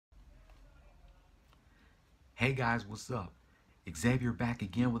Hey guys, what's up? Xavier back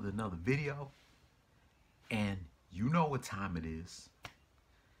again with another video. And you know what time it is.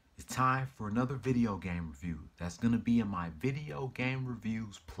 It's time for another video game review that's going to be in my video game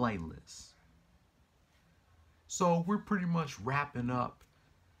reviews playlist. So we're pretty much wrapping up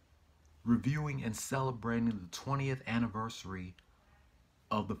reviewing and celebrating the 20th anniversary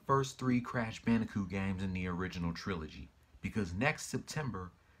of the first 3 Crash Bandicoot games in the original trilogy. Because next September,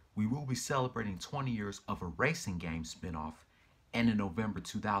 we will be celebrating 20 years of a racing game spinoff, and in November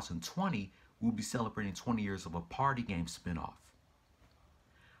 2020, we'll be celebrating 20 years of a party game spinoff.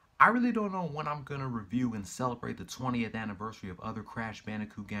 I really don't know when I'm going to review and celebrate the 20th anniversary of other Crash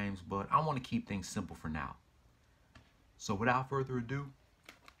Bandicoot games, but I want to keep things simple for now. So without further ado,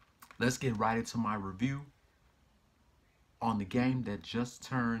 let's get right into my review on the game that just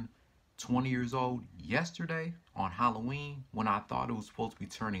turned 20 years old yesterday on Halloween, when I thought it was supposed to be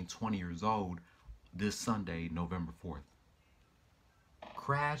turning 20 years old this Sunday, November 4th.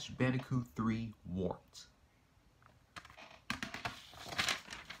 Crash Bandicoot 3 Warped.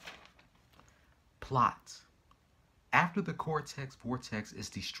 Plot. After the Cortex Vortex is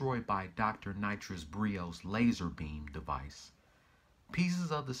destroyed by Dr. Nitrous Brio's laser beam device,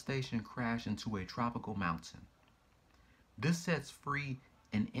 pieces of the station crash into a tropical mountain. This sets free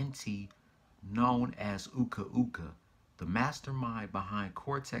an entity known as Uka Uka, the mastermind behind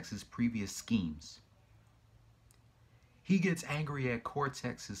Cortex's previous schemes. He gets angry at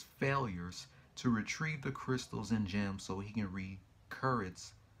Cortex's failures to retrieve the crystals and gems so he can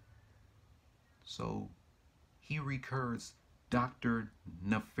recurs Dr.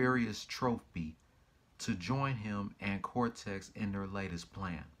 Nefarious Trophy to join him and Cortex in their latest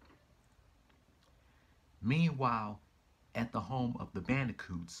plan. Meanwhile, at the home of the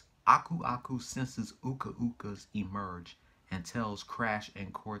Bandicoots, Aku Aku senses Uka Ukas emerge and tells Crash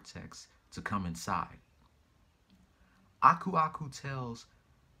and Cortex to come inside. Aku Aku tells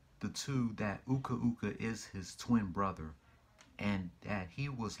the two that Uka Uka is his twin brother and that he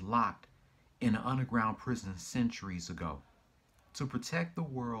was locked in an underground prison centuries ago to protect the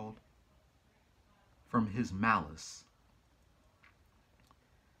world from his malice.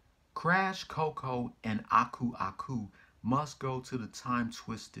 Crash, Coco, and Aku Aku must go to the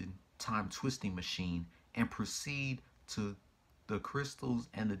time-twisting machine and proceed to the crystals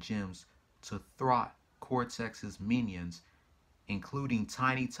and the gems to thwart Cortex's minions, including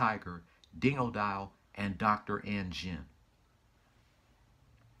Tiny Tiger, Dingodile, and Dr. N. Jin.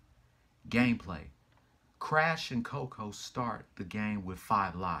 Gameplay. Crash and Coco start the game with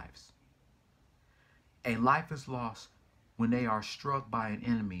 5 lives. A life is lost when they are struck by an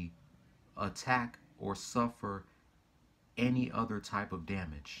enemy, attack, or suffer any other type of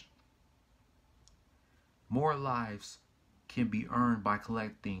damage. More lives can be earned by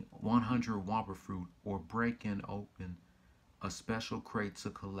collecting 100 Wumpa Fruit or breaking open a special crate to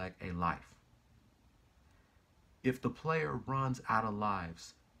collect a life. If the player runs out of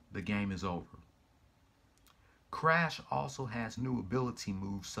lives, the game is over. Crash also has new ability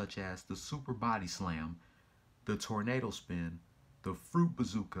moves such as the Super Body Slam, the Tornado Spin, the Fruit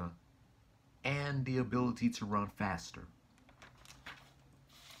Bazooka, and the ability to run faster.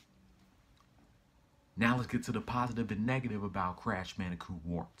 Now let's get to the positive and negative about Crash Bandicoot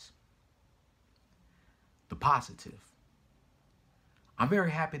Warped. The positive. I'm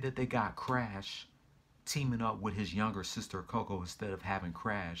very happy that they got Crash teaming up with his younger sister Coco instead of having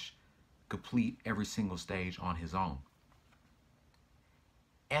Crash complete every single stage on his own.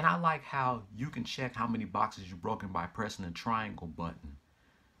 And I like how you can check how many boxes you've broken by pressing the triangle button.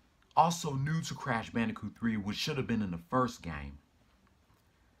 Also new to Crash Bandicoot 3, which should have been in the first game.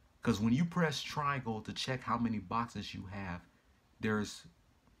 Because when you press triangle to check how many boxes you have, there's,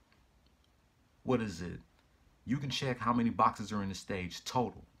 you can check how many boxes are in the stage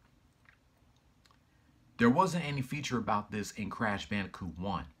total. There wasn't any feature about this in Crash Bandicoot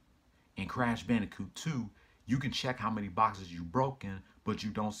 1. In Crash Bandicoot 2, you can check how many boxes you've broken, but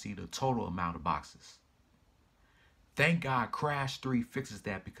you don't see the total amount of boxes. Thank God Crash 3 fixes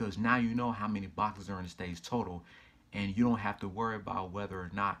that, because now you know how many boxes are in the stage total, and you don't have to worry about whether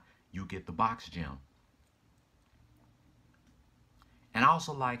or not you get the box gem. And I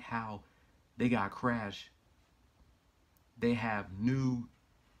also like how they got Crash. They have new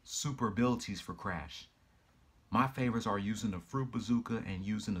super abilities for Crash. My favorites are using the Fruit Bazooka and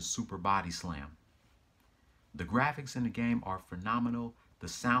using the Super Body Slam. The graphics in the game are phenomenal. The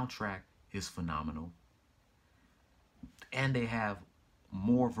soundtrack is phenomenal. And they have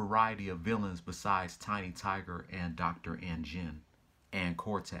more variety of villains besides Tiny Tiger and Dr. N. Jin and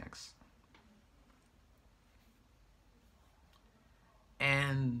Cortex.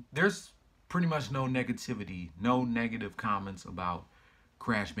 And there's pretty much no negativity, no negative comments about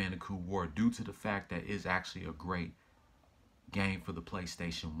Crash Bandicoot Warped due to the fact that it's actually a great game for the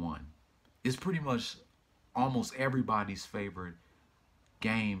PlayStation 1. It's pretty much almost everybody's favorite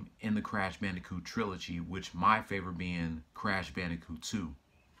game in the Crash Bandicoot trilogy, which my favorite being Crash Bandicoot 2.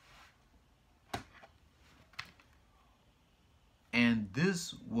 And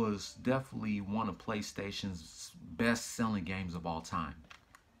this was definitely one of PlayStation's best-selling games of all time.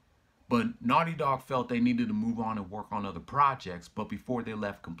 But Naughty Dog felt they needed to move on and work on other projects, but before they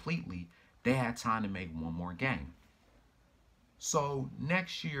left completely, they had time to make one more game. So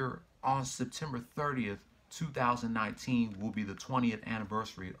next year, on September 30th, 2019, will be the 20th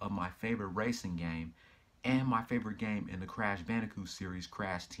anniversary of my favorite racing game and my favorite game in the Crash Bandicoot series,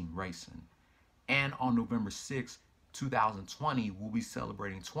 Crash Team Racing. And on November 6th, 2020, we'll be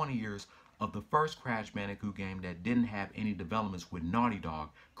celebrating 20 years of the first Crash Bandicoot game that didn't have any developments with Naughty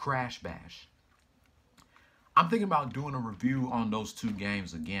Dog, Crash Bash. I'm thinking about doing a review on those two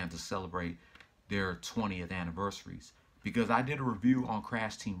games again to celebrate their 20th anniversaries, because I did a review on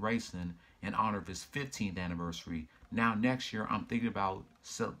Crash Team Racing in honor of its 15th anniversary. Now next year, I'm thinking about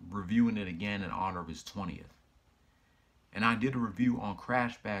reviewing it again in honor of its 20th. And I did a review on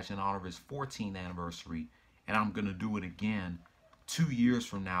Crash Bash in honor of its 14th anniversary, and I'm going to do it again 2 years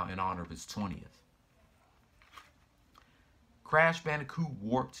from now in honor of its 20th. Crash Bandicoot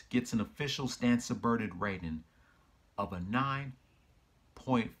Warped gets an official Stand Subverted rating of a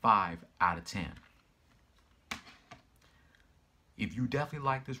 9.5 out of 10. If you definitely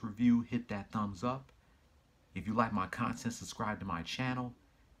like this review, hit that thumbs up. If you like my content, subscribe to my channel.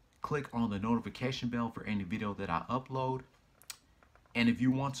 Click on the notification bell for any video that I upload. And if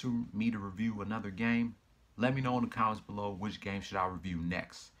you want me to review another game, let me know in the comments below which game should I review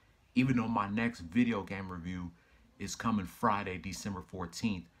next. Even though my next video game review is coming Friday, December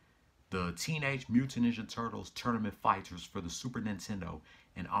 14th, the Teenage Mutant Ninja Turtles Tournament Fighters for the Super Nintendo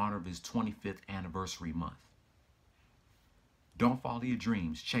in honor of its 25th anniversary month. Don't follow your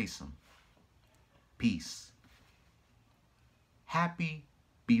dreams, chase them. Peace. Happy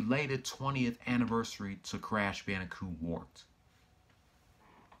belated 20th anniversary to Crash Bandicoot Warped.